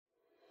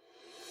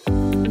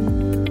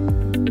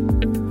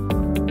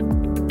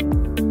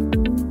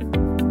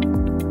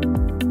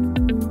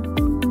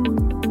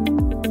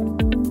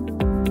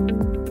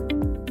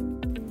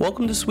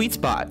Welcome to Sweet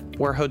Spot,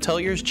 where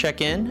hoteliers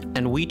check in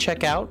and we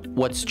check out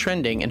what's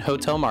trending in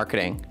hotel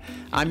marketing.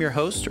 I'm your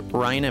host,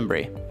 Ryan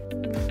Embry.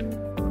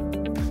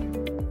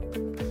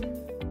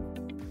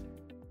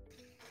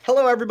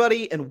 Hello,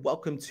 everybody, and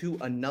welcome to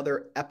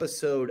another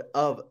episode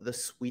of The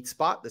Sweet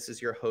Spot. This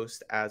is your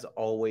host, as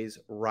always,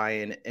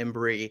 Ryan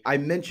Embry. I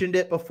mentioned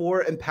it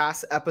before in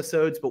past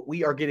episodes, but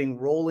we are getting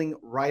rolling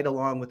right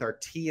along with our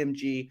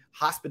TMG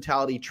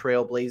Hospitality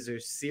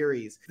Trailblazers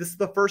series. This is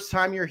the first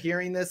time you're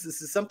hearing this.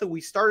 This is something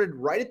we started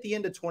right at the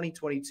end of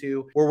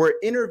 2022, where we're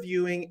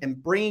interviewing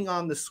and bringing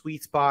on the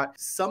sweet spot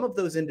some of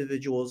those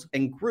individuals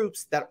and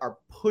groups that are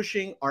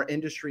pushing our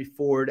industry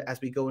forward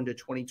as we go into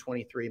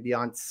 2023 and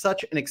beyond.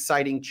 Such an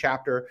exciting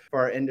chapter for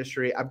our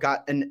industry. I've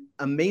got an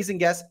amazing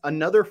guest,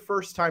 another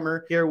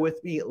first-timer here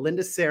with me,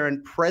 Linda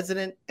Sarin,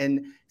 President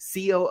and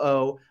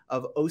COO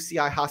of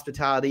OCI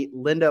Hospitality.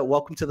 Linda,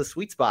 welcome to the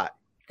Sweet Spot.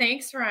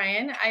 Thanks,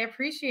 Ryan. I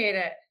appreciate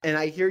it. And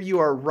I hear you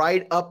are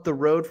right up the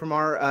road from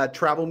our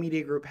Travel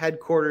Media Group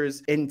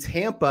headquarters in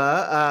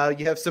Tampa.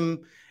 You have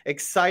some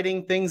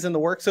exciting things in the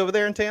works over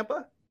there in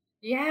Tampa?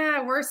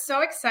 Yeah, we're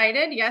so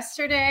excited.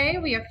 Yesterday,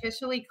 we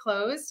officially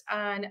closed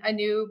on a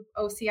new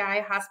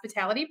OCI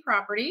hospitality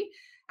property,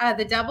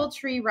 the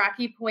DoubleTree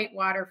Rocky Point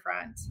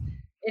Waterfront.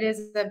 It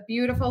is a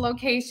beautiful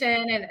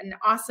location and an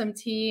awesome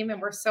team,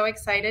 and we're so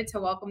excited to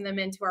welcome them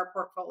into our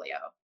portfolio.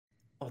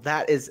 Well,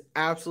 that is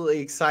absolutely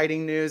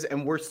exciting news.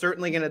 And we're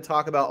certainly going to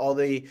talk about all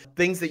the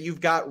things that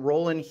you've got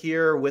rolling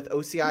here with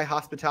OCI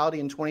Hospitality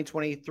in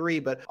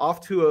 2023, but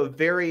off to a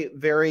very,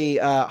 very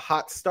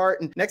hot start.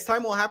 And next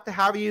time we'll have to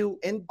have you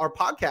in our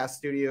podcast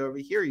studio over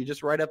here. You're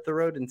just right up the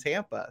road in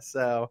Tampa.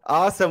 So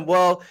awesome.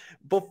 Well,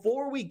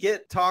 before we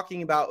get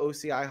talking about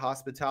OCI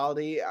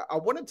Hospitality, I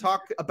want to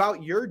talk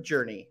about your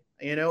journey.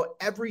 You know,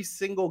 every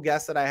single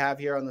guest that I have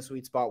here on the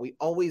Sweet Spot, we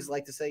always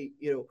like to say,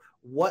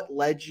 what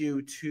led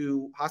you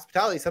to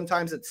hospitality?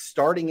 Sometimes it's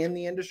starting in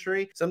the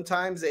industry.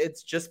 Sometimes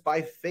it's just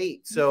by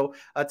fate. So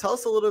tell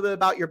us a little bit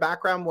about your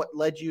background, what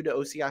led you to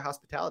OCI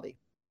Hospitality.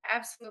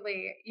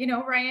 Absolutely.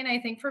 Ryan, I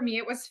think for me,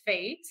 it was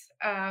fate.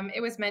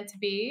 It was meant to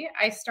be.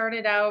 I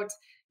started out,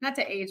 not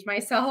to age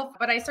myself,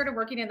 but I started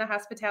working in the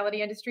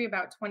hospitality industry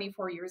about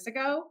 24 years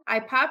ago.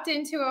 I popped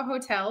into a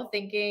hotel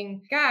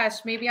thinking,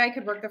 gosh, maybe I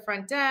could work the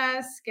front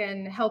desk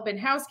and help in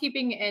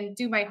housekeeping and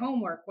do my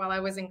homework while I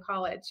was in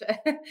college.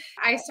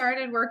 I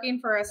started working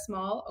for a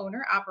small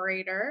owner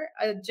operator,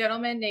 a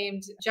gentleman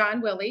named John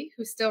Willie,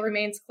 who still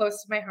remains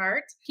close to my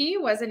heart. He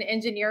was an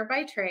engineer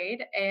by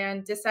trade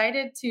and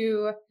decided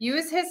to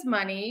use his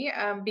money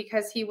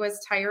because he was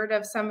tired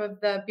of some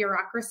of the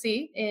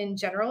bureaucracy in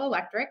General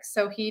Electric.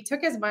 So he took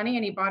his money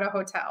and he bought a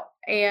hotel.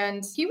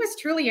 And he was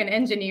truly an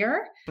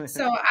engineer.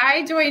 So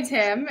I joined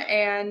him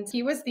and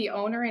he was the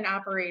owner and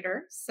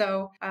operator.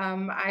 So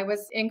I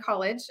was in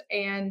college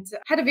and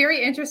had a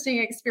very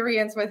interesting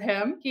experience with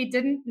him. He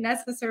didn't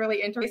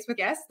necessarily interface with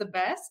guests the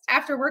best.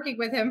 After working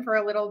with him for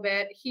a little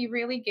bit, he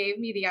really gave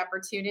me the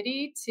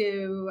opportunity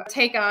to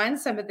take on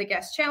some of the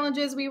guest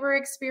challenges we were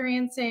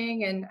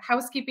experiencing and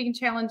housekeeping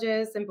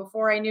challenges. And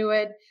before I knew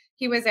it,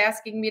 he was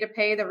asking me to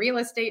pay the real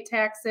estate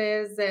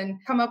taxes and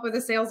come up with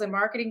a sales and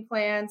marketing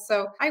plan.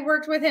 So I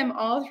worked with him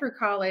all through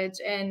college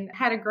and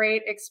had a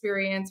great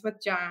experience with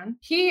John.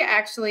 He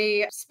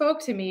actually spoke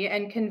to me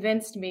and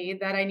convinced me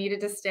that I needed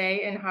to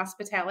stay in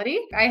hospitality.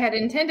 I had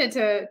intended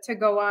to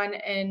go on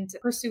and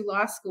pursue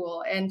law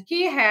school, and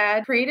he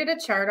had created a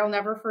chart I'll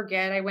never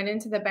forget. I went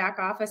into the back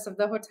office of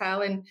the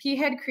hotel, and he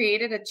had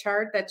created a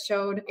chart that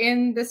showed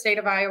in the state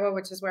of Iowa,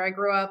 which is where I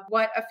grew up,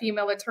 what a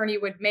female attorney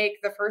would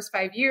make the first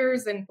 5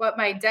 years and what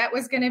my debt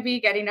was going to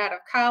be getting out of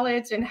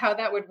college and how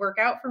that would work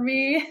out for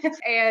me.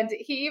 And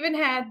he even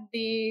had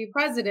the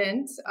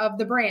president of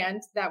the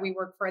brand that we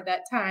worked for at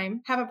that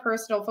time have a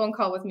personal phone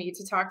call with me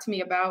to talk to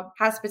me about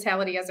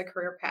hospitality as a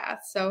career path.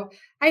 So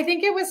I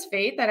think it was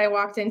fate that I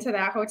walked into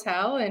that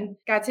hotel and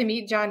got to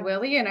meet John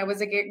Willie, and I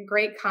was a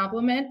great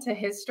compliment to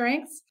his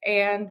strengths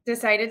and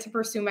decided to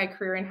pursue my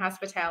career in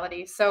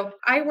hospitality. So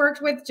I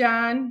worked with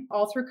John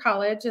all through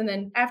college. And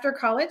then after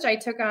college, I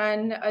took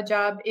on a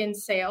job in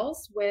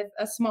sales with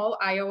a small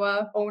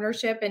Iowa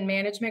ownership and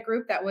management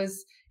group that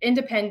was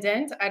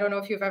independent. I don't know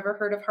if you've ever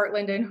heard of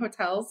Heartland Inn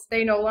Hotels.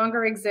 They no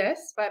longer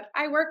exist, but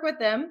I work with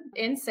them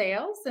in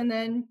sales. And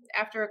then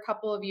after a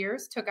couple of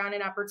years, took on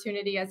an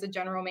opportunity as a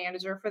general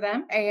manager for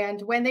them.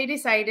 And when they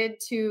decided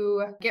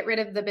to get rid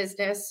of the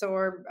business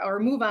or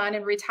move on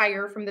and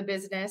retire from the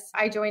business,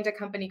 I joined a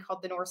company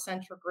called the North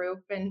Central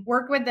Group and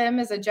worked with them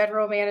as a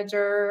general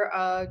manager,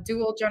 a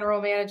dual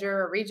general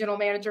manager, a regional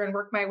manager, and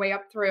worked my way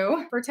up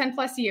through for 10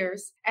 plus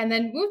years. And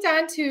then moved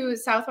on to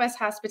Southwest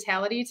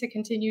Hospitality to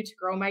continue to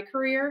grow my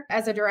career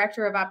as a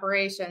director of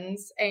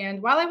operations.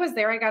 And while I was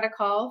there, I got a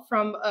call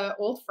from an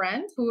old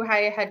friend who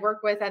I had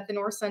worked with at the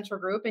North Central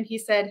Group. And he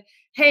said,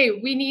 "Hey,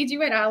 we need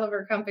you at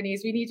Oliver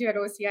Companies. We need you at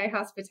OCI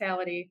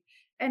Hospitality."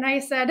 And I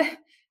said,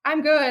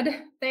 "I'm good.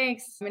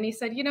 Thanks." And he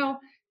said,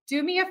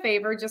 "Do me a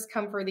favor, just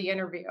come for the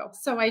interview."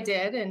 So I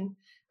did. And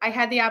I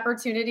had the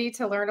opportunity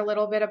to learn a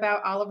little bit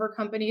about Oliver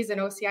Companies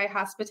and OCI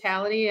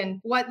Hospitality and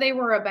what they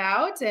were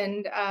about.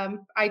 And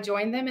I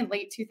joined them in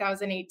late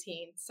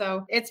 2018.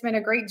 So it's been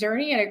a great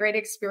journey and a great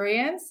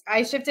experience.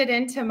 I shifted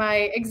into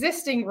my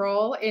existing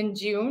role in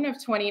June of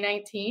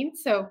 2019.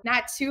 So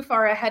not too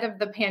far ahead of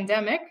the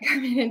pandemic,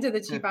 coming into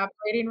the Chief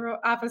Operating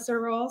Officer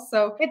role.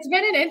 So it's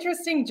been an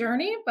interesting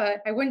journey,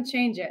 but I wouldn't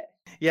change it.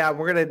 Yeah,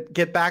 we're going to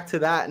get back to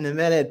that in a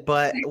minute,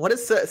 but what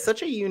is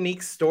such a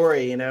unique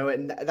story,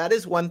 and that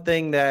is one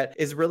thing that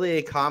is really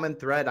a common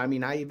thread. I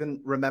mean, I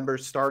even remember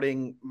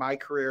starting my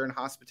career in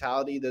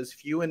hospitality, those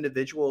few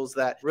individuals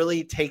that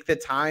really take the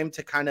time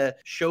to kind of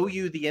show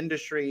you the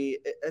industry,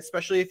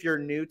 especially if you're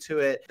new to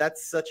it.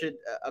 That's such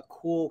a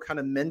cool kind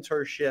of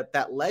mentorship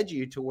that led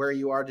you to where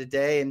you are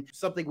today, and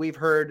something we've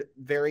heard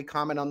very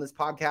common on this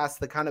podcast,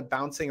 the kind of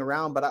bouncing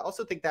around. But I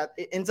also think that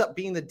it ends up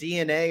being the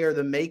DNA or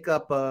the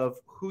makeup of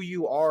who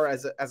you are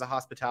as a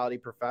hospitality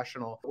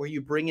professional, where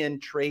you bring in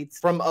traits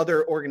from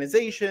other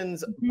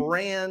organizations,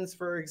 brands,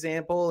 for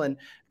example, and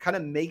kind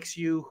of makes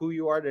you who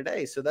you are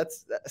today. So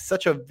that's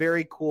such a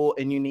very cool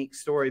and unique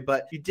story.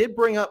 But you did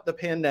bring up the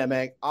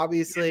pandemic,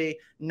 obviously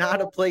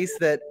not a place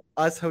that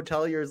us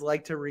hoteliers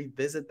like to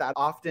revisit that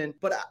often.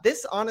 But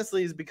this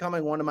honestly is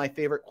becoming one of my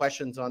favorite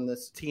questions on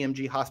this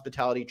TMG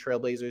Hospitality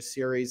Trailblazers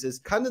series, is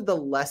kind of the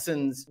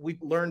lessons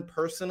we've learned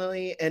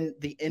personally and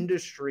the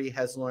industry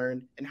has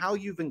learned, and how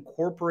you've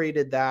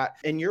incorporated that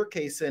in your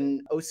case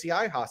in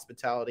OCI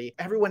Hospitality.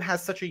 Everyone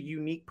has such a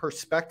unique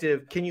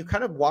perspective. Can you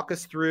kind of walk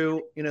us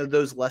through,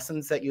 those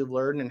lessons that you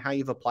learned and how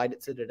you've applied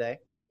it to today?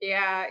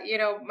 Yeah,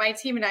 my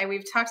team and I,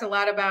 we've talked a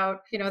lot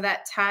about,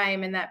 that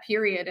time and that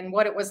period and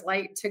what it was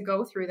like to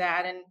go through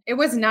that. And it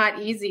was not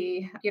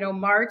easy.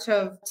 March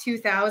of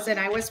 2000,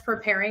 I was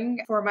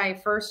preparing for my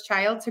first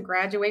child to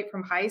graduate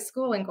from high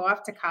school and go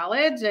off to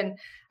college. And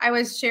I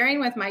was sharing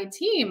with my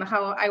team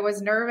how I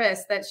was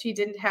nervous that she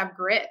didn't have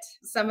grit.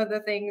 Some of the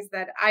things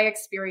that I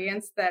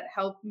experienced that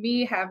helped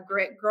me have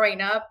grit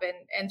growing up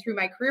and through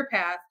my career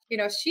path,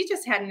 she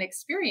just hadn't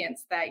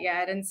experienced that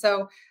yet. And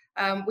so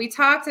we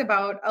talked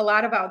a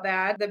lot about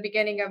that the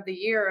beginning of the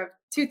year of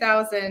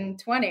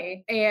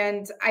 2020.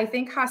 And I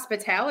think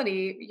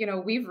hospitality,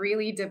 we've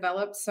really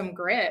developed some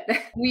grit.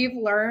 We've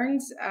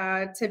learned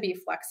to be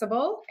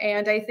flexible.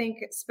 And I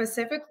think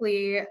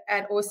specifically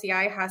at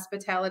OCI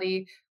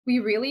Hospitality, we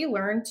really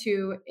learned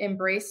to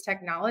embrace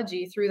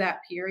technology through that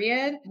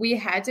period. We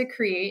had to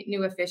create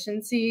new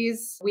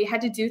efficiencies. We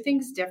had to do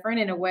things different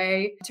in a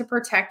way to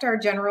protect our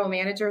general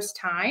managers'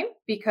 time,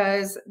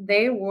 because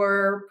they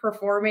were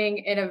performing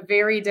in a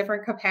very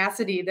different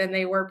capacity than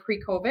they were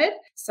pre-COVID.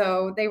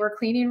 So they were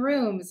cleaning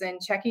rooms and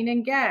checking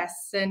in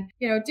guests and,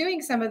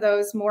 doing some of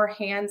those more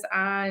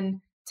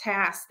hands-on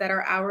tasks that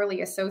our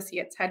hourly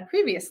associates had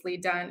previously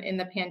done in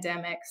the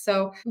pandemic.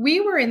 So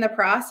we were in the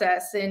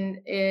process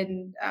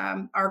in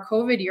our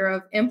COVID year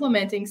of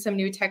implementing some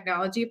new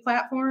technology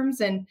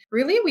platforms. And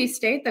really, we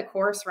stayed the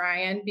course,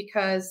 Ryan,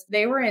 because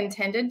they were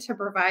intended to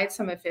provide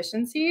some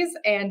efficiencies,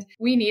 and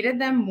we needed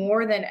them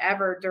more than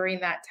ever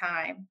during that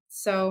time.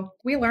 So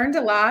we learned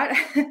a lot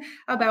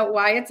about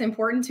why it's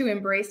important to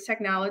embrace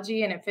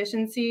technology and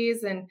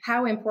efficiencies, and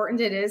how important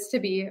it is to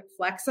be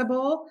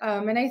flexible.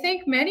 And I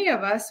think many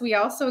of us, we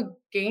also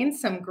gained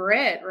some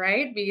grit,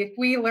 right?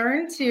 We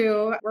learned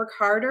to work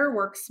harder,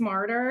 work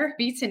smarter,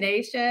 be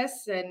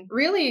tenacious, and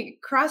really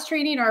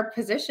cross-training our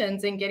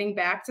positions and getting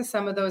back to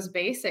some of those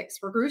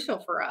basics were crucial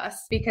for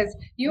us, because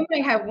you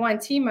may have one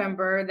team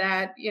member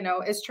that,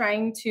 is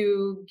trying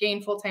to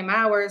gain full-time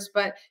hours,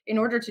 but in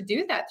order to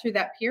do that through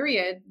that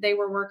period, they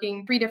were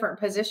working 3 different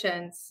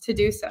positions to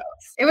do so.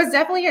 It was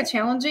definitely a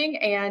challenging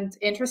and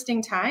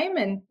interesting time,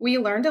 and we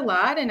learned a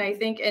lot. And I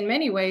think in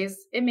many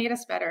ways, it made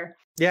us better.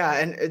 Yeah,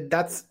 and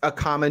that's a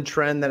common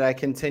trend that I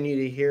continue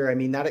to hear. I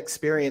mean, that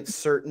experience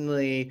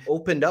certainly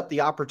opened up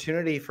the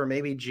opportunity for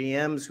maybe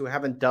GMs who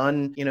haven't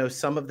done,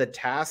 some of the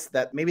tasks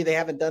that maybe they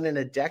haven't done in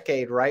a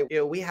decade, right?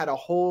 We had a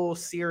whole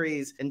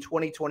series in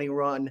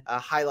 2021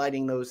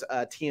 highlighting those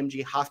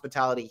TMG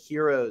hospitality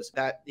heroes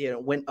that,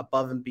 went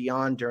above and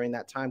beyond during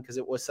that time, because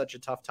it was such a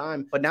tough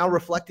time. But now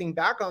reflecting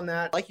back on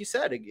that, like you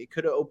said, it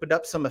could have opened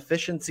up some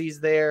efficiencies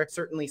there,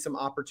 certainly some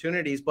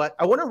opportunities. But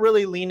I want to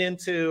really lean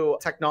into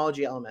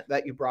technology element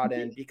that you brought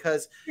in,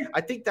 because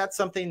I think that's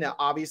something that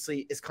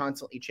obviously is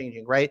constantly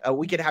changing, right?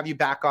 We could have you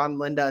back on,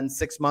 Linda, in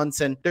 6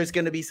 months, and there's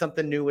going to be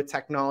something new with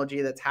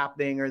technology that's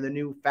happening, or the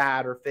new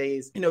fad or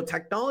phase.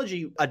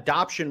 Technology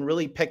adoption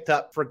really picked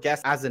up for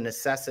guests as a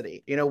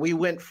necessity. We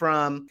went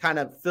from kind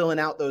of filling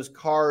out those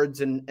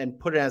cards and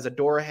put it as a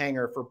door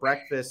hanger for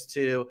breakfast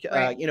to,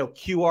 Right.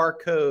 QR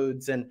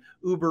codes and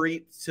Uber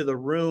Eats to the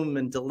room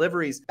and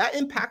deliveries. That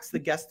impacts the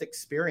guest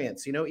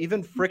experience,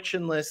 even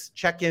frictionless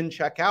check-in,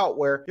 check-out,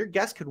 where your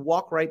guest could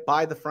walk right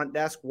by the front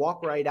desk,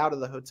 walk right out of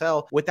the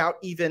hotel without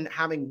even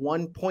having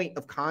one point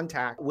of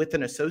contact with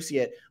an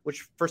associate,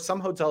 which for some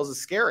hotels is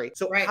scary.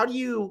 So How do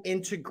you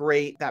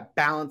integrate that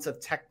balance of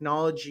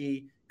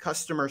technology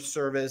customer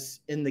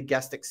service in the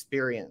guest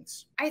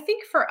experience? I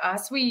think for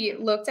us, we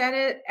looked at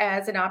it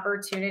as an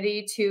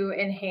opportunity to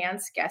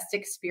enhance guest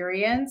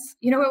experience.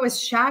 It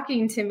was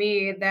shocking to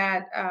me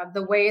that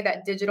the way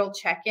that digital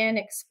check-in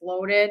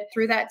exploded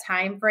through that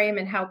time frame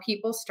and how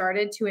people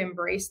started to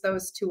embrace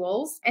those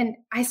tools. And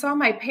I saw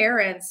my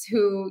parents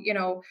who,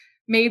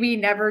 maybe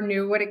never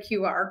knew what a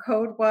QR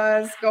code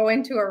was, go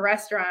into a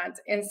restaurant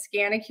and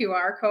scan a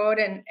QR code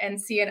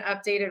and see an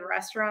updated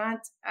restaurant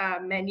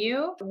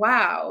menu.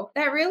 Wow,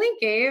 that really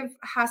gave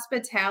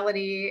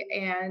hospitality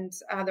and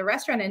the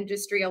restaurant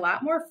industry a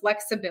lot more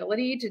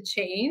flexibility to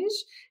change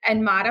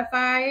and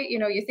modify.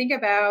 You think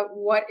about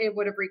what it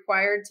would have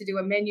required to do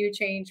a menu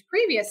change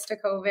previous to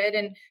COVID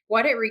and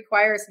what it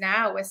requires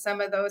now with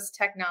some of those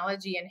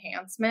technology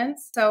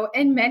enhancements. So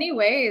in many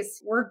ways,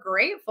 we're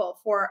grateful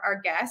for our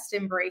guests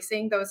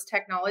embracing those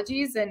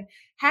technologies and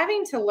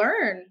having to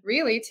learn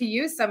really to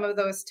use some of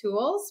those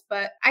tools.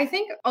 But I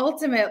think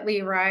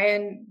ultimately,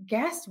 Ryan,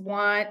 guests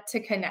want to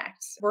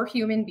connect. We're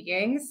human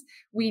beings.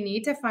 We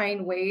need to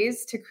find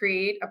ways to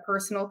create a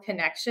personal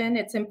connection.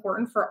 It's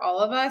important for all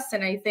of us.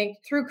 And I think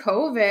through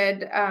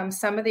COVID,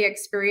 some of the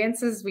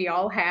experiences we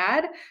all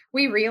had,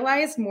 we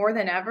realized more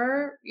than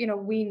ever,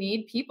 we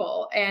need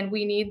people and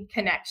we need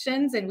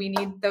connections and we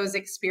need those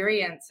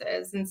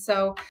experiences. And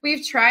so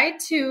we've tried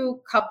to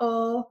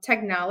couple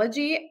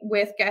technology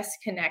with guest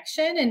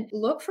connection and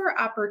look for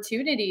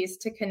opportunities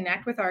to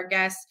connect with our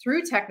guests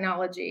through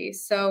technology.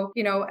 So,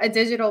 a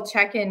digital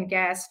check-in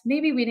guest,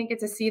 maybe we didn't get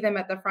to see them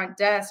at the front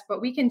desk, but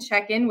we can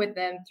check in with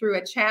them through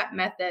a chat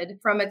method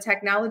from a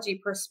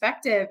technology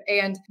perspective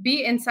and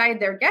be inside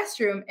their guest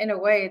room in a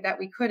way that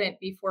we couldn't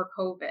before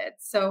COVID.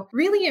 So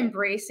really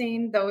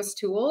embracing those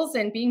tools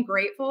and being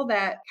grateful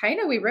that kind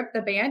of we ripped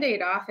the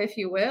Band-Aid off, if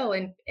you will,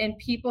 and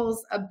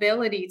people's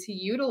ability to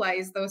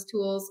utilize those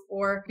tools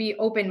or be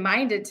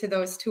open-minded to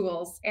those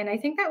tools. And I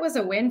think that was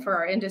a win for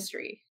our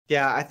industry.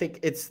 Yeah, I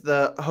think it's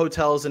the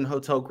hotels and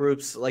hotel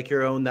groups like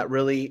your own that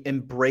really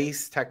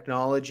embrace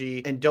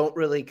technology and don't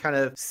really kind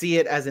of see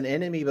it as an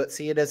enemy, but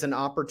see it as an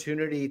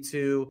opportunity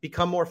to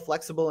become more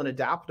flexible and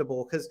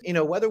adaptable. Because,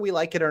 whether we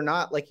like it or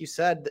not, like you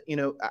said,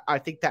 I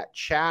think that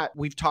chat,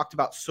 we've talked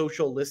about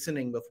social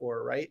listening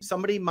before, right?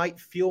 Somebody might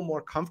feel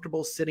more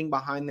comfortable sitting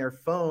behind their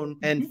phone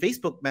and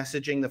Facebook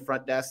messaging the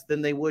front desk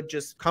than they would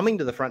just coming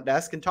to the front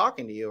desk and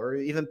talking to you or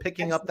even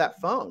picking up that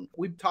phone.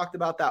 We've talked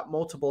about that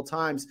multiple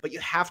times, but you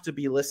have to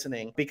be listening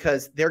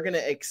because they're going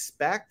to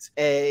expect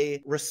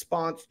a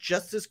response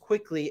just as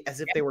quickly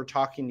as if they were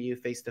talking to you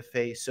face to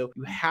face. So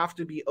you have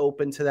to be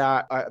open to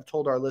that. I've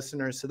told our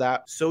listeners to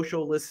that.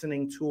 Social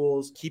listening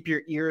tools, keep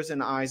your ears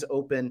and eyes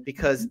open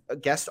because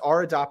guests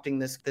are adopting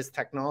this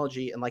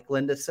technology. And like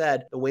Linda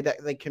said, the way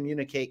that they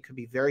communicate could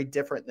be very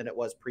different than it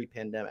was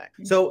pre-pandemic.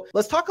 So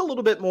let's talk a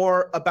little bit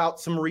more about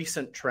some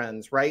recent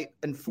trends, right?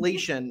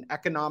 Inflation,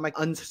 economic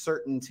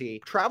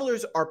uncertainty.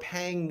 Travelers are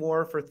paying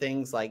more for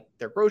things like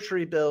their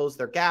grocery bills,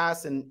 their gas,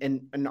 and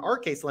in our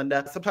case,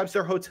 Linda, sometimes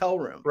their hotel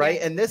room, right?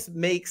 And this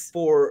makes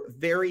for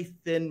very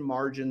thin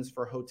margins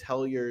for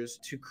hoteliers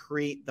to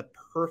create the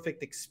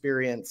perfect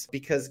experience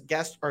because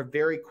guests are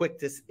very quick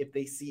to, if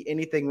they see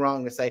anything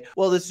wrong, to say,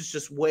 well, this is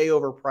just way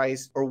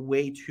overpriced or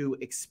way too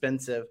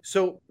expensive.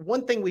 So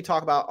one thing we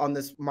talk about on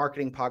this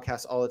marketing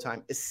podcast all the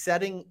time is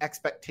setting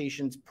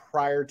expectations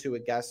prior to a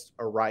guest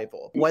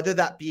arrival, whether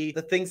that be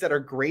the things that are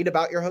great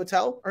about your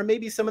hotel or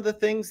maybe some of the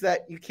things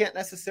that you can't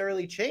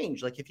necessarily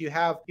change. Like if you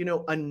have,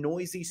 a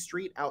noisy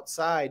street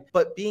outside,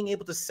 but being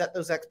able to set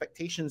those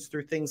expectations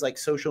through things like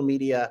social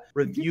media,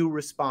 review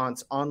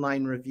response,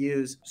 online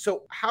reviews.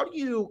 So how do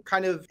you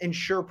kind of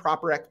ensure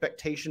proper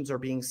expectations are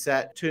being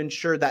set to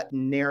ensure that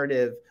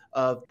narrative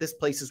of this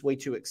place is way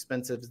too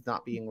expensive is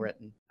not being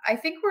written? I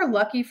think we're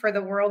lucky for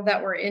the world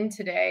that we're in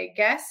today.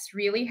 Guests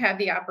really have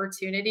the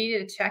opportunity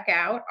to check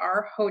out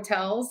our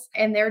hotels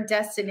and their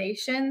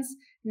destinations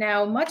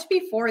now, much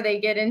before they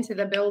get into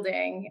the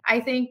building. I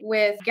think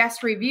with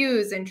guest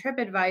reviews and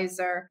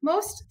TripAdvisor,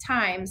 most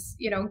times,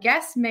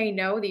 guests may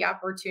know the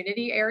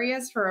opportunity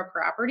areas for a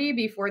property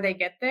before they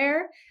get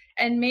there.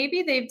 And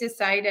maybe they've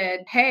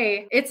decided,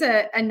 hey, it's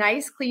a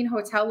nice, clean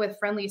hotel with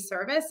friendly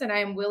service, and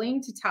I'm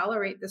willing to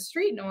tolerate the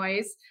street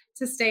noise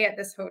to stay at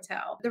this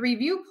hotel. The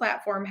review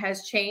platform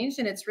has changed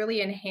and it's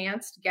really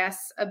enhanced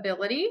guests'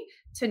 ability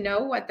to know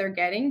what they're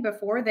getting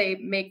before they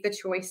make the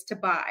choice to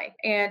buy.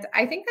 And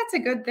I think that's a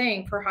good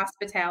thing for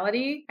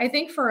hospitality. I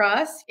think for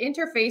us,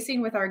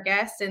 interfacing with our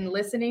guests and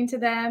listening to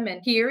them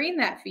and hearing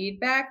that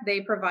feedback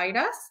they provide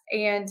us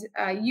and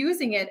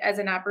using it as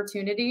an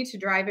opportunity to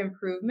drive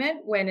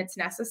improvement when it's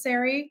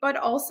necessary. But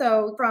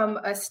also from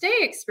a stay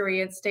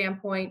experience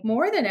standpoint,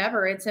 more than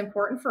ever, it's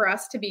important for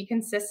us to be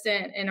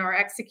consistent in our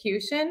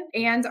execution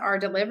and our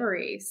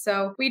delivery.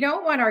 So we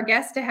don't want our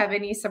guests to have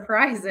any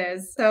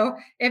surprises. So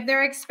if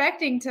they're expecting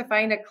expecting to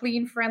find a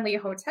clean, friendly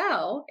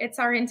hotel, it's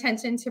our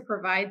intention to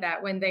provide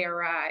that when they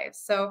arrive.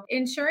 So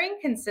ensuring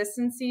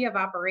consistency of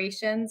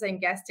operations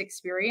and guest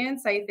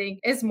experience, I think,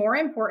 is more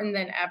important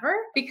than ever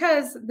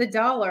because the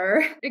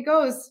dollar, it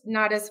goes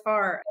not as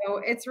far. So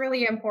it's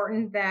really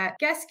important that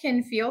guests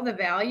can feel the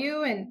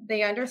value and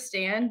they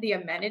understand the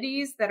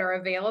amenities that are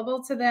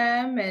available to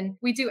them. And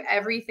we do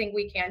everything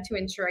we can to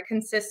ensure a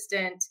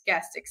consistent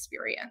guest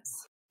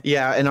experience.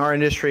 Yeah, in our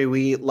industry,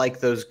 we like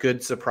those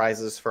good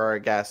surprises for our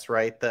guests,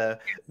 right?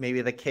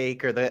 Maybe the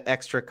cake or the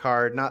extra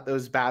card, not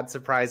those bad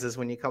surprises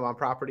when you come on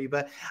property.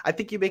 But I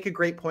think you make a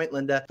great point,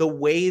 Linda. The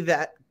way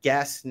that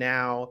guests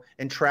now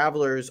and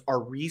travelers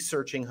are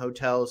researching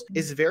hotels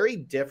is very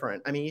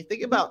different. I mean, you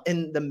think about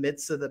in the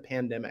midst of the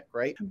pandemic,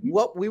 right?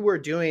 What we were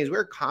doing is we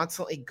were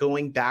constantly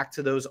going back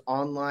to those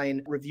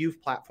online review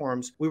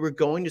platforms. We were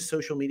going to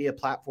social media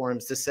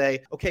platforms to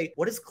say, okay,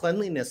 what does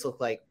cleanliness look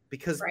like?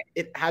 Because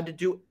it had to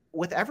do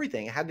with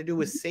everything. It had to do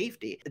with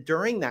safety.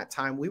 During that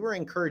time, we were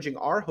encouraging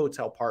our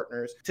hotel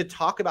partners to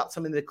talk about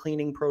some of the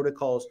cleaning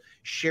protocols,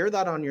 share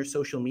that on your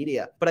social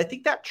media. But I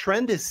think that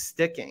trend is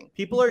sticking.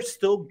 People are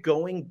still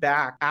going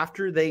back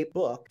after they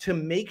book to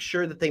make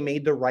sure that they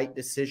made the right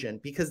decision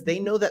because they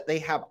know that they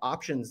have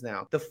options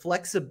now. The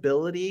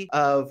flexibility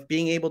of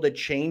being able to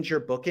change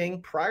your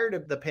booking prior to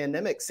the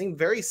pandemic seemed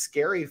very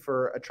scary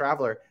for a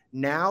traveler.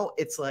 Now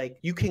it's like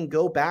you can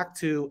go back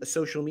to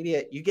social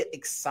media, you get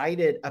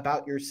excited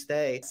about your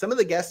stay. Some of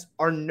the guests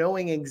are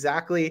knowing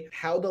exactly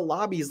how the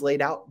lobby is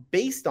laid out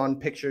based on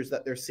pictures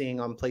that they're seeing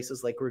on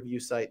places like review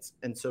sites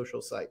and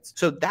social sites.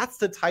 So that's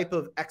the type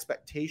of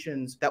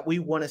expectations that we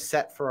want to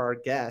set for our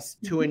guests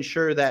to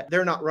ensure that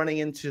they're not running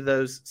into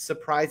those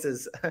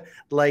surprises,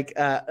 like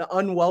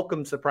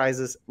unwelcome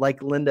surprises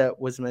like Linda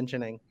was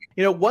mentioning.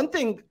 You know, one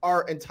thing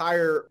our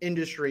entire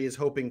industry is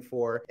hoping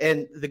for,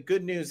 and the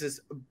good news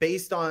is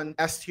based on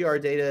STR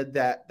data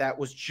that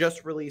was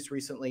just released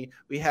recently,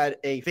 we had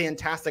a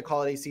fantastic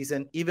holiday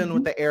season, even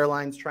with the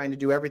airlines trying to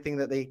do everything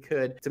that they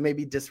could to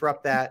maybe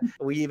disrupt that.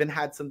 We even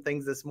had some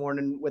things this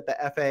morning with the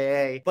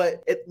FAA,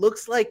 but it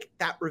looks like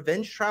that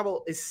revenge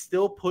travel is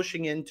still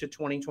pushing into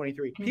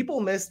 2023. People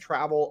miss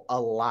travel a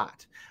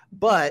lot,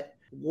 but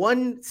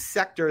one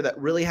sector that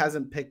really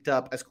hasn't picked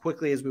up as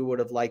quickly as we would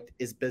have liked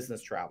is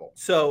business travel.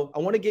 So I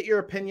want to get your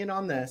opinion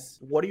on this.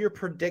 What are your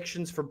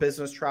predictions for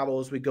business travel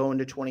as we go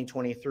into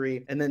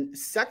 2023? And then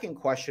second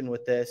question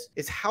with this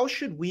is how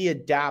should we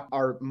adapt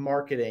our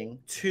marketing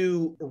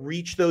to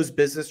reach those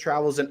business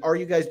travels? And are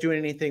you guys doing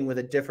anything with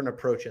a different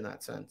approach in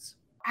that sense?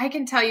 I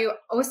can tell you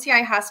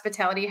OCI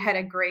Hospitality had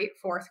a great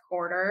fourth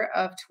quarter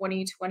of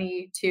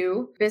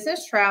 2022.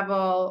 Business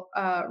travel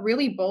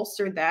really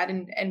bolstered that.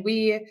 And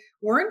we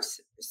weren't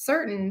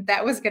certain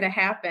that was going to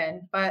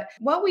happen. But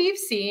what we've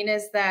seen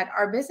is that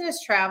our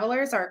business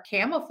travelers are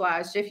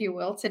camouflaged, if you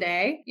will,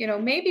 today. You know,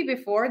 maybe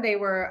before they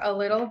were a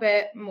little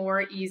bit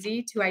more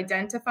easy to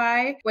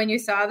identify when you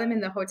saw them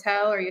in the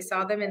hotel or you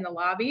saw them in the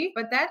lobby.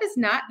 But that is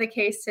not the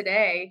case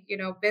today. You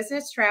know,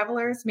 business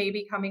travelers may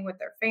be coming with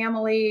their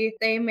family.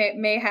 They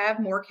may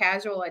have more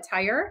casual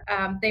attire.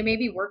 They may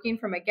be working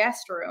from a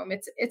guest room.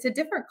 It's a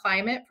different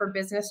climate for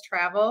business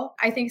travel.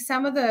 I think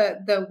some of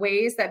the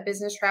ways that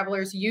business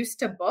travelers used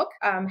to book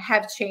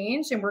have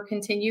changed, and we're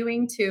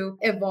continuing to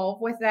evolve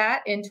with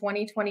that in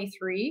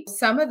 2023.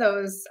 Some of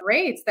those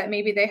rates that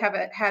maybe they have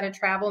had a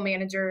travel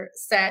manager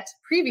set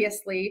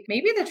previously,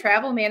 maybe the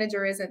travel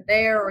manager isn't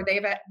there, or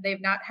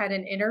they've not had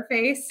an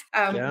interface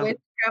with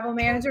travel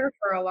manager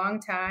for a long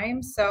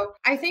time. So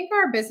I think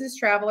our business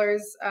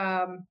travelers,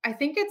 I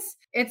think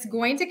it's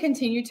going to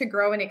continue to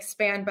grow and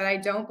expand, but I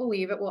don't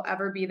believe it will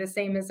ever be the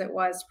same as it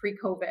was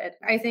pre-COVID.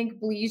 I think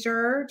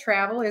leisure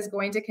travel is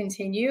going to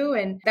continue,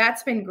 and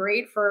that's been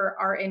great for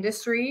our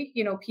industry.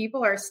 You know,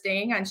 people are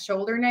staying on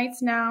shoulder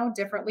nights now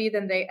differently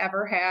than they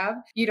ever have.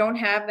 You don't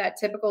have that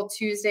typical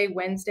Tuesday,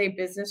 Wednesday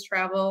business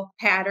travel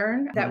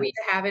pattern that we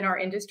have in our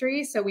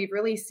industry. So we've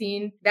really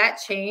seen that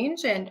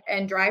change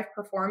and drive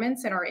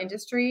performance in our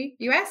industry.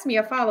 You asked me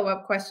a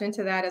follow-up question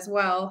to that as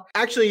well.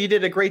 Actually, you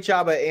did a great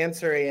job at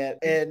answering it.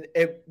 And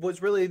it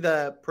was really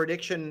the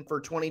prediction for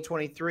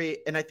 2023.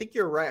 And I think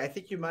you're right. I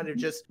think you might have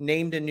just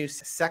named a new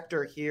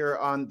sector here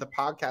on the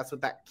podcast with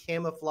that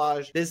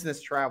camouflage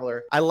business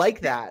traveler. I like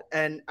that.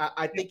 And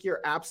I think you're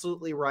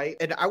absolutely right.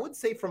 And I would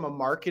say from a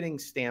marketing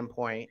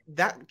standpoint,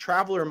 that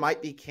traveler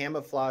might be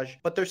camouflage,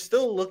 but they're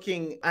still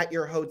looking at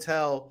your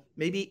hotel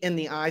maybe in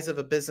the eyes of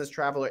a business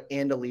traveler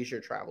and a leisure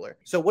traveler.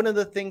 So one of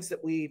the things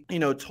that we,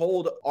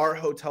 told our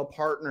hotel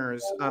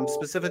partners,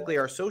 specifically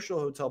our social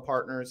hotel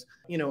partners,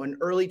 in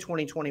early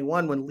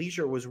 2021, when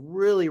leisure was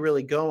really,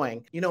 really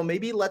going,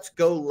 maybe let's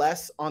go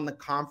less on the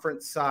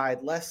conference side,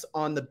 less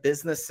on the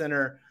business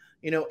center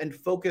and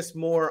focus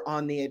more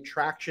on the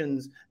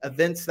attractions,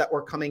 events that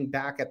were coming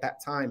back at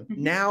that time.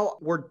 Now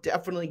we're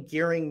definitely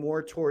gearing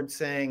more towards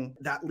saying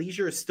that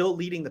leisure is still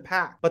leading the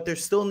pack, but there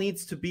still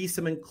needs to be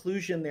some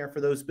inclusion there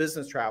for those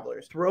business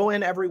travelers. Throw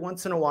in every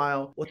once in a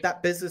while what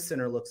that business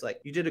center looks like.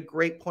 You did a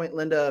great point,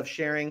 Linda, of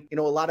sharing,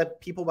 a lot of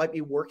people might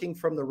be working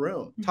from the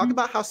room. Talk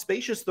about how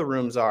spacious the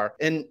rooms are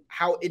and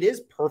how it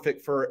is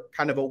perfect for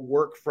kind of a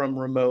work from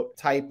remote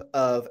type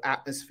of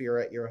atmosphere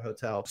at your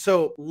hotel.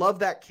 So love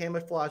that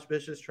camouflage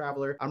business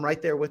traveler. I'm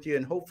right there with you.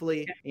 And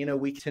hopefully,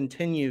 we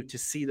continue to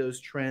see those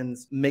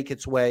trends make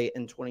its way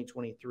in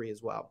 2023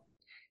 as well.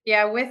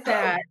 Yeah, with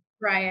that,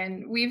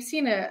 Ryan, we've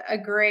seen a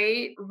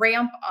great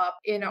ramp up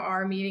in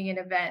our meeting and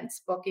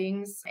events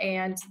bookings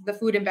and the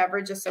food and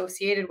beverage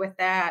associated with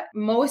that.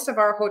 Most of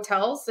our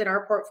hotels in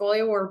our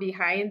portfolio were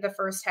behind the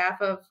first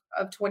half of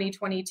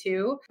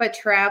 2022, but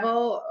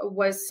travel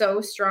was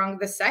so strong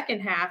the second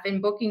half, and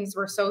bookings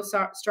were so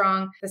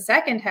strong the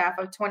second half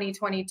of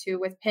 2022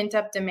 with pent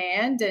up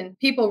demand and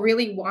people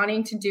really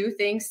wanting to do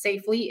things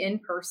safely in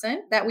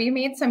person, that we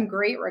made some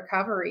great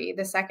recovery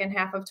the second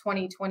half of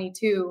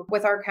 2022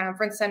 with our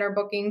conference center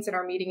bookings and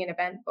our meeting and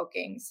event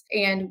bookings.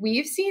 And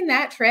we've seen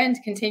that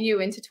trend continue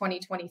into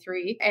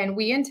 2023, and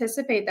we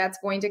anticipate that's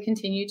going to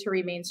continue to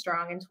remain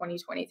strong in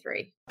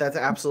 2023. That's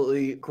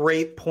absolutely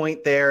great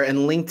point there. And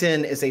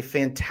LinkedIn is a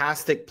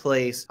fantastic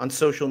place on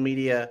social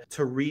media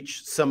to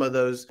reach some of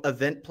those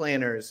event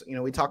planners.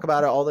 We talk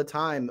about it all the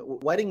time.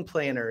 Wedding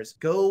planners,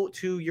 go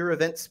to your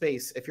event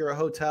space. If you're a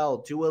hotel,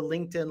 do a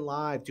LinkedIn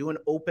Live, do an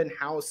open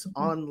house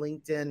on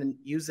LinkedIn and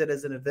use it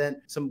as an event.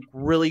 Some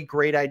really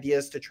great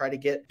ideas to try to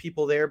get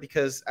people there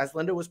because, as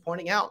Linda was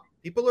pointing out,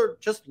 people are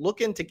just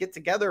looking to get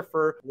together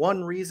for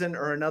one reason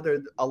or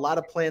another. A lot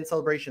of planned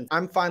celebrations.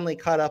 I'm finally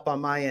caught up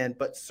on my end,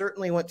 but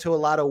certainly went to a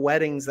lot of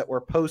weddings that were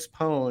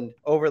postponed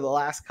over the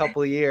last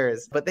couple of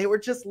years. But they were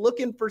just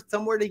looking for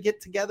somewhere to get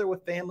together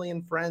with family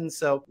and friends.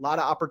 So a lot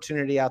of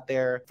opportunity out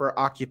there for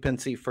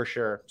occupancy for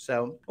sure.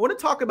 So I want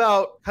to talk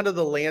about kind of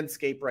the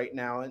landscape right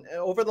now. And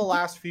over the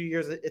last few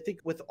years, I think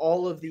with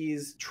all of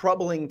these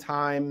troubling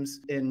times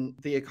in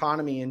the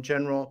economy in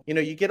general,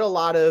 you get a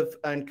lot of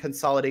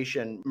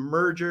consolidation,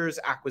 mergers,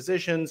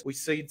 acquisitions. We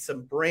see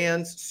some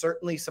brands,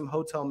 certainly some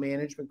hotel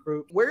management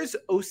group. Where's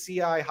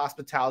OCI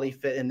Hospitality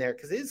fit in there?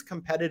 Because it is a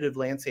competitive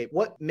landscape.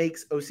 What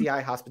makes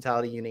OCI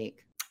Hospitality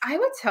unique? I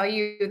would tell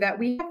you that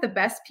we have the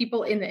best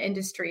people in the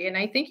industry. And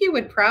I think you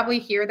would probably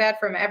hear that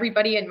from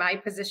everybody in my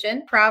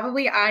position,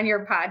 probably on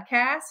your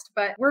podcast.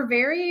 But we're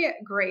very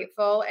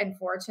grateful and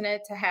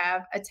fortunate to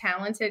have a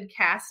talented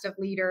cast of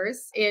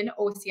leaders in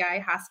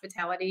OCI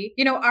Hospitality.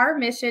 Our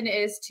mission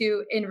is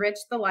to enrich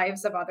the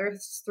lives of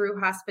others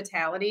through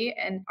hospitality.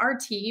 And our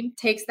team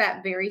takes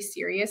that very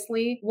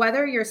seriously.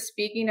 Whether you're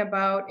speaking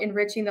about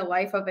enriching the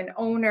life of an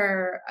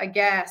owner, a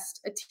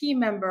guest, a team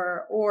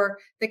member, or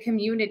the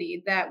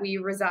community that we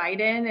reside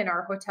in and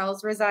our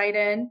hotels reside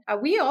in,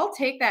 we all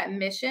take that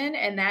mission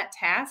and that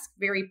task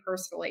very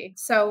personally.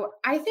 So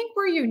I think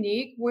we're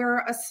unique.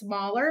 We're a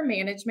smaller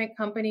management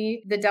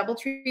company. The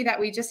DoubleTree that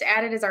we just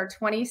added is our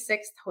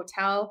 26th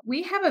hotel.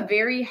 We have a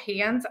very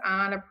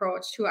hands-on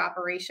approach to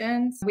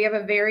operations. We have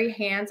a very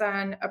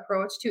hands-on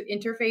approach to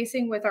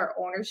interfacing with our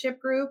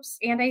ownership groups.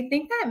 And I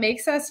think that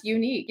makes us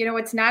unique.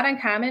 It's not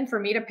uncommon for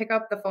me to pick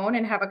up the phone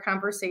and have a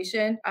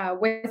conversation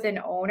with an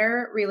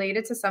owner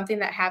related to something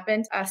that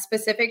happened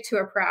specific to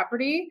a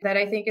property that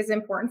I think is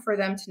important for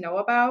them to know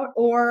about.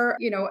 Or,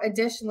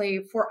 additionally,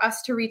 for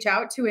us to reach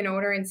out to an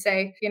owner and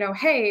say,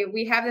 hey,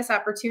 we have this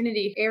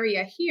opportunity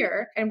area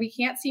here and we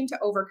can't seem to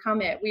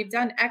overcome it. We've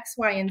done X,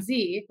 Y, and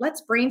Z.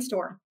 Let's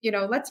brainstorm.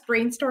 Let's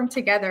brainstorm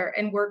together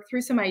and work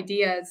through some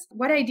ideas.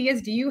 What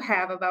ideas do you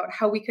have about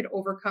how we could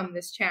overcome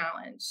this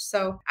challenge?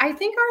 So I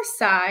think our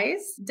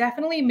size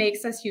definitely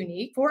makes us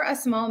unique. For a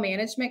small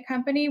management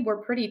company,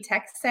 we're pretty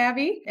tech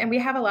savvy and we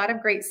have a lot of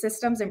great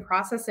systems and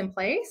process in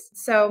place.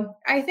 So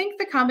I think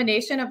the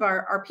combination of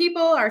our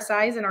people, our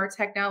size, and our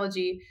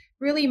technology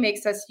really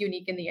makes us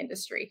unique in the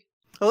industry.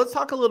 Well, let's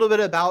talk a little bit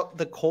about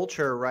the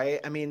culture, right?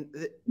 I mean,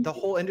 the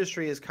whole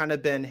industry has kind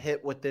of been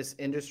hit with this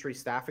industry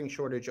staffing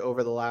shortage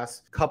over the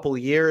last couple of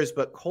years,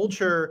 but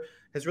culture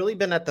has really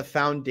been at the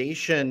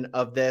foundation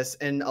of this.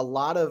 And a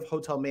lot of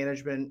hotel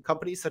management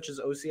companies such as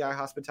OCI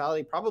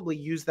Hospitality probably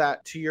use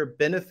that to your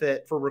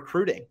benefit for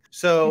recruiting.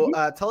 So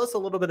tell us a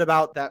little bit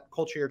about that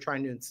culture you're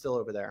trying to instill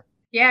over there.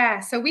 Yeah,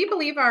 so we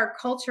believe our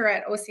culture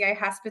at OCI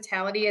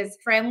Hospitality is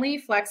friendly,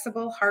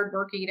 flexible,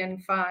 hardworking,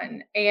 and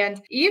fun.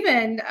 And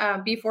even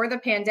before the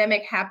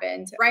pandemic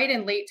happened, right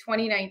in late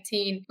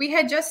 2019, we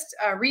had just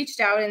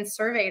reached out and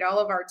surveyed all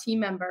of our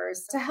team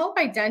members to help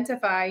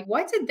identify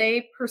what did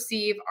they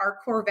perceive our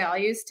core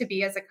values to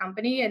be as a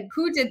company and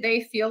who did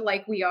they feel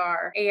like we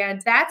are.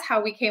 And that's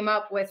how we came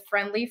up with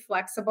friendly,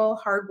 flexible,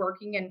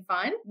 hardworking, and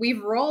fun.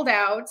 We've rolled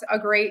out a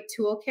great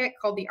toolkit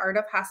called the Art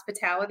of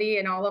Hospitality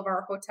in all of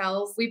our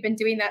hotels. We've been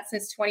doing that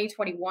since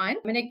 2021.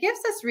 And it gives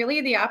us really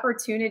the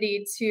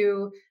opportunity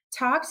to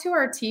talk to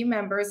our team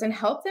members and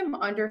help them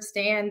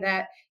understand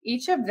that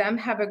each of them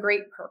have a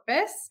great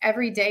purpose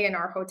every day in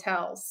our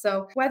hotels.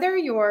 So whether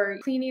you're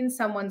cleaning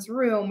someone's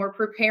room or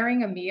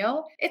preparing a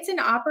meal, it's an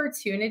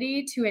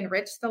opportunity to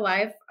enrich the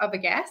life of a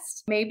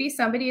guest. Maybe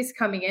somebody is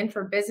coming in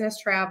for business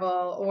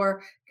travel,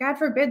 or God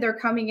forbid, they're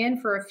coming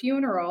in for a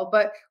funeral,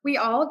 but we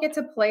all get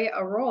to play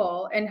a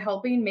role in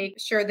helping make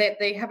sure that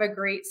they have a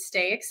great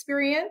stay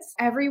experience.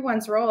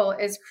 Everyone's role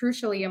is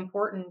crucially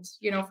important,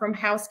 from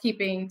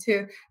housekeeping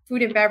to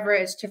food and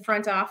beverage to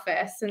front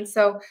office. And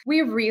so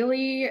we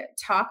really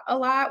talk a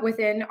lot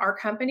within our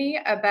company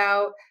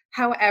about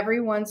how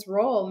everyone's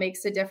role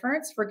makes a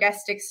difference for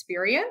guest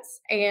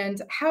experience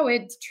and how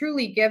it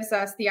truly gives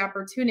us the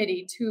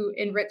opportunity to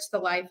enrich the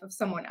life of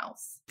someone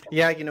else.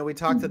 Yeah, we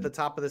talked at the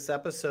top of this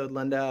episode,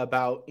 Linda,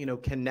 about,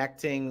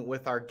 connecting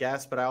with our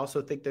guests, but I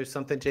also think there's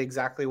something to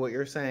exactly what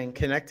you're saying,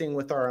 connecting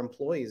with our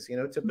employees.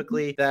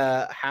 Typically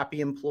the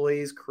happy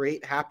employees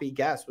create happy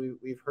guests.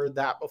 We've heard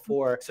that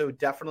before. So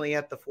definitely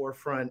at the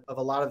forefront of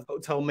a lot of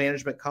hotel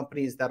management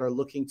companies that are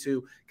looking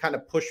to kind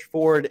of push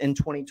forward in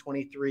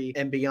 2023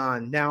 and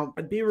beyond. Now,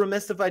 I'd be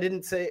remiss if I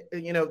didn't say,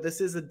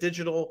 this is a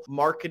digital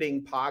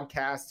marketing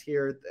podcast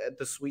here at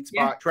the Sweet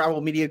Spot. Yeah.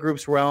 Travel Media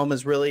Group's realm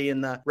is really in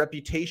the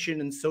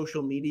reputation and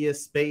social media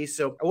space.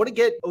 So I want to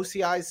get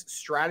OCI's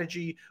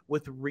strategy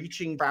with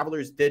reaching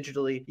travelers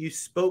digitally. You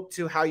spoke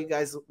to how you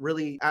guys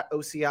really at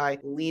OCI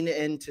lean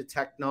into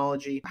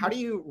technology. How do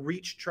you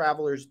reach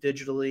travelers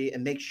digitally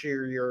and make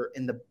sure you're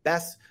in the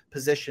best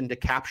position to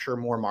capture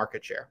more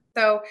market share?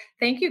 So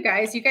thank you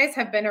guys. You guys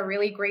have been a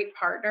really great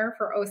partner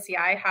for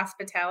OCI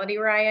Hospitality,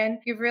 Ryan.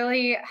 You've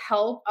really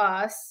helped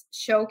us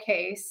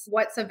showcase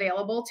what's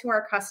available to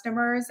our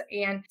customers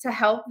and to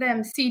help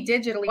them see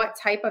digitally what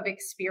type of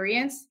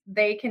experience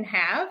they can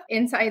have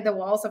inside the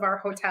walls of our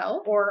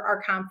hotel or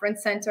our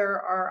conference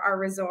center or our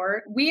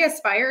resort. We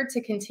aspire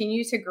to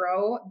continue to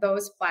grow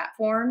those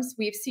platforms.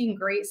 We've seen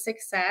great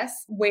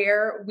success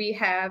where we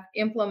have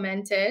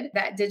implemented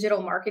that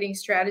digital marketing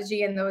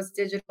strategy and those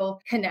digital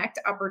connect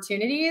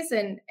opportunities.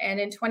 And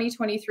in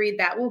 2023,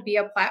 that will be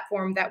a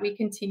platform that we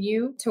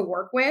continue to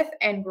work with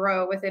and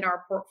grow within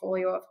our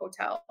portfolio of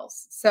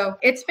hotels. So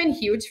it's been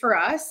huge for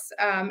us.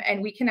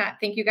 And we cannot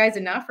thank you guys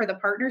enough for the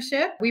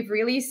partnership. We've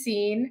really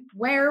seen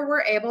where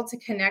we're able to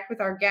connect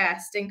with our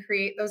guests and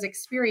create those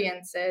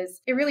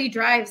experiences. It really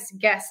drives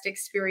guest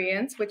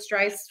experience, which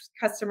drives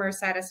customer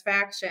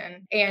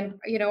satisfaction. And,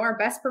 our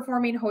best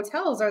performing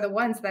hotels are the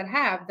ones that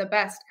have the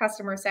best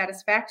customer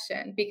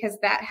satisfaction because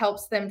that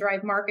helps them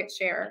drive market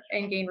share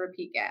and gain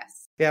repeat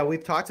guests. Yeah,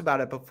 we've talked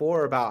about it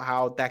before about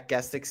how that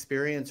guest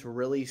experience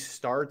really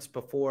starts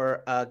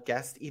before a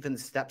guest even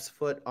steps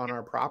foot on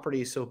our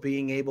property. So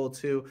being able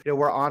to,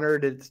 we're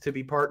honored to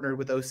be partnered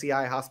with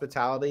OCI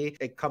Hospitality,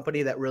 a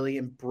company that really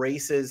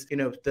embraces,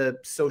 the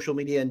social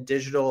media and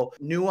digital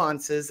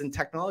nuances and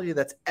technology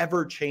that's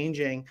ever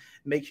changing,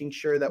 making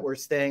sure that we're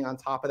staying on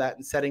top of that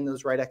and setting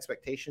those right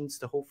expectations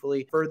to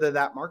hopefully further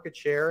that market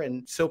share.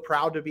 And so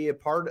proud to be a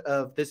part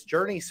of this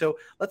journey. So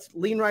let's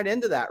lean right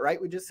into that,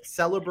 right? We just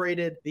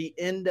celebrated the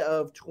end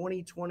of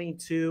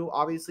 2022,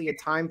 obviously a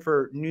time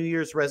for New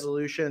Year's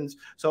resolutions.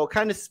 So I'll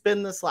kind of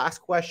spin this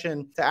last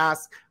question to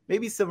ask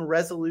maybe some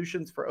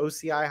resolutions for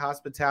OCI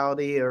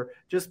Hospitality or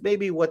just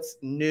maybe what's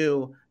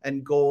new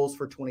and goals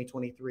for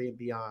 2023 and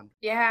beyond.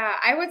 Yeah,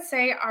 I would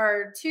say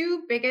our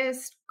two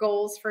biggest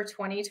goals for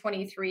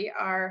 2023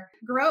 are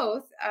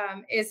growth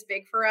is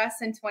big for us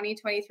in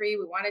 2023.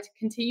 We wanted to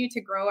continue to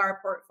grow our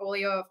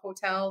portfolio of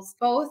hotels,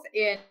 both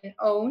in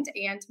owned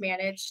and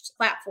managed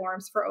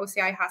platforms for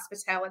OCI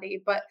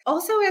Hospitality. But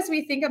also as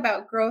we think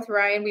about growth,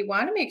 Ryan, we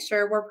want to make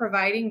sure we're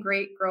providing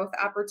great growth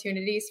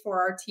opportunities for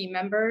our team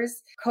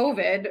members.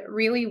 COVID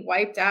really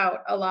wiped out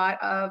a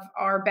lot of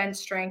our bench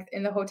strength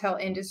in the hotel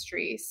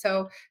industry.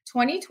 So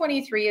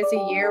 2023 is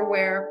a year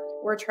where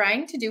we're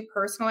trying to do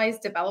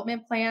personalized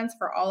development plans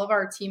for all of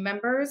our team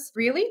members,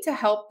 really to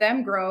help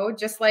them grow,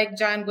 just like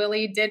John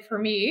Willie did for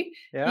me.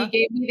 Yeah. He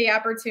gave me the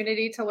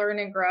opportunity to learn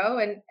and grow.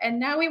 And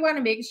now we want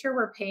to make sure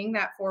we're paying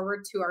that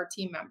forward to our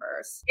team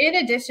members. In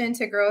addition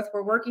to growth,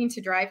 we're working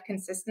to drive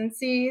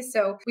consistency.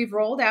 So we've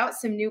rolled out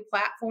some new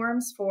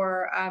platforms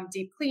for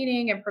deep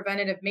cleaning and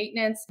preventative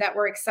maintenance that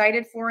we're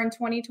excited for in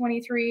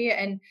 2023.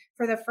 And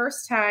for the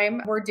first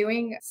time, we're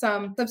doing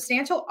some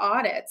substantial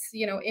audits,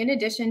 in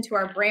addition to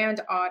our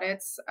brand audits.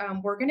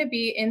 We're going to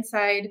be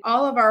inside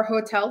all of our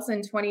hotels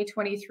in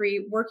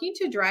 2023, working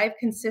to drive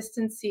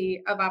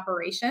consistency of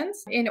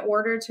operations in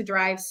order to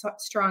drive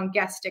strong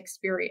guest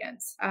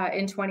experience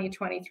in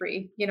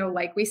 2023.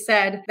 Like we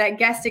said, that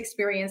guest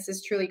experience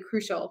is truly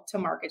crucial to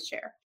market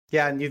share.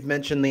 Yeah, and you've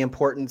mentioned the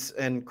importance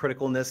and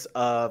criticalness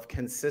of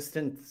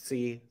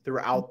consistency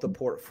throughout the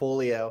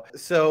portfolio.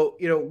 So,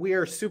 we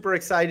are super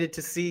excited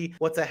to see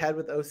what's ahead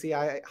with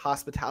OCI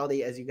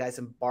Hospitality as you guys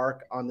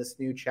embark on this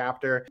new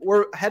chapter.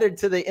 We're headed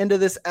to the end of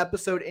this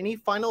episode. Any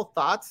final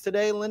thoughts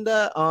today,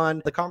 Linda,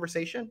 on the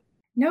conversation?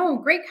 No,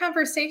 great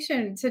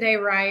conversation today,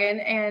 Ryan,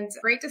 and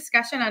great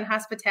discussion on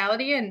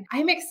hospitality. And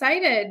I'm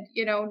excited,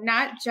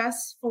 not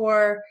just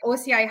for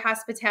OCI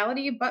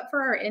hospitality, but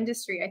for our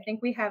industry. I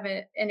think we have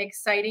an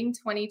exciting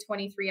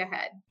 2023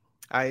 ahead.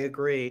 I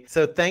agree.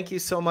 So thank you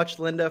so much,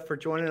 Linda, for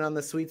joining on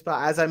the Sweet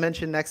Spot. As I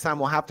mentioned, next time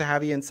we'll have to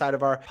have you inside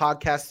of our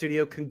podcast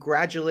studio.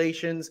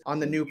 Congratulations on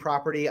the new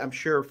property. I'm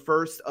sure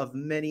first of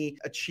many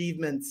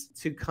achievements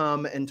to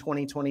come in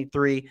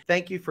 2023.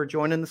 Thank you for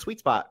joining the Sweet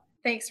Spot.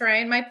 Thanks,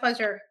 Ryan. My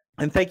pleasure.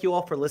 And thank you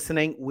all for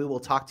listening. We will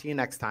talk to you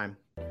next time.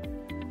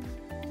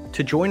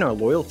 To join our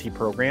loyalty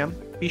program,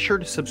 be sure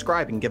to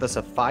subscribe and give us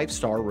a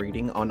 5-star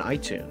rating on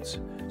iTunes.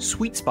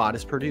 Sweet Spot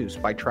is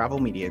produced by Travel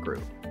Media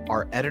Group.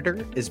 Our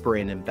editor is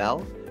Brandon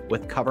Bell,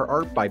 with cover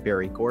art by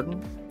Barry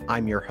Gordon.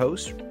 I'm your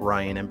host,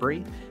 Ryan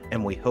Embry,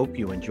 and we hope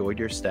you enjoyed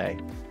your stay.